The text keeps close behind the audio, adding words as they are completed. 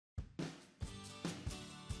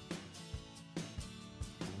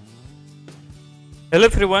Hello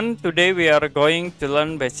everyone, today we are going to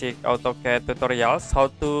learn basic AutoCAD tutorials how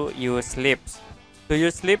to use Lisp. To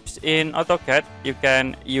use Lisp in AutoCAD, you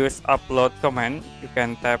can use upload command. You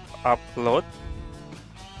can tap upload,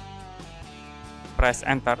 press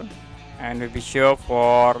enter, and will be show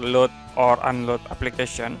for load or unload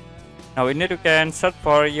application. Now in it you can search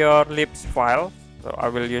for your Lisp file. So I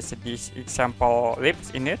will use this example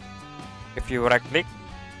Lisp in it. If you right click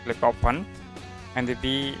open, and it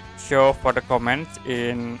be show for the comments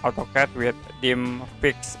in AutoCAD with dim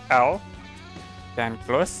fix L. Can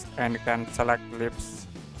close and you can select Lisp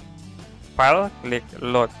file, click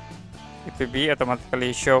load. It will be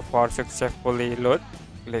automatically show for successfully load,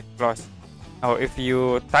 click close. Now if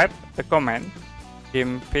you type the command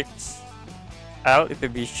dim fix L, it will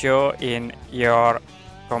be show in your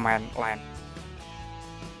command line.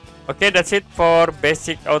 Okay, that's it for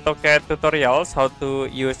basic AutoCAD tutorials how to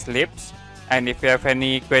use Lisp. And if you have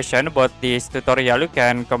any question about this tutorial, you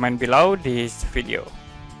can comment below this video.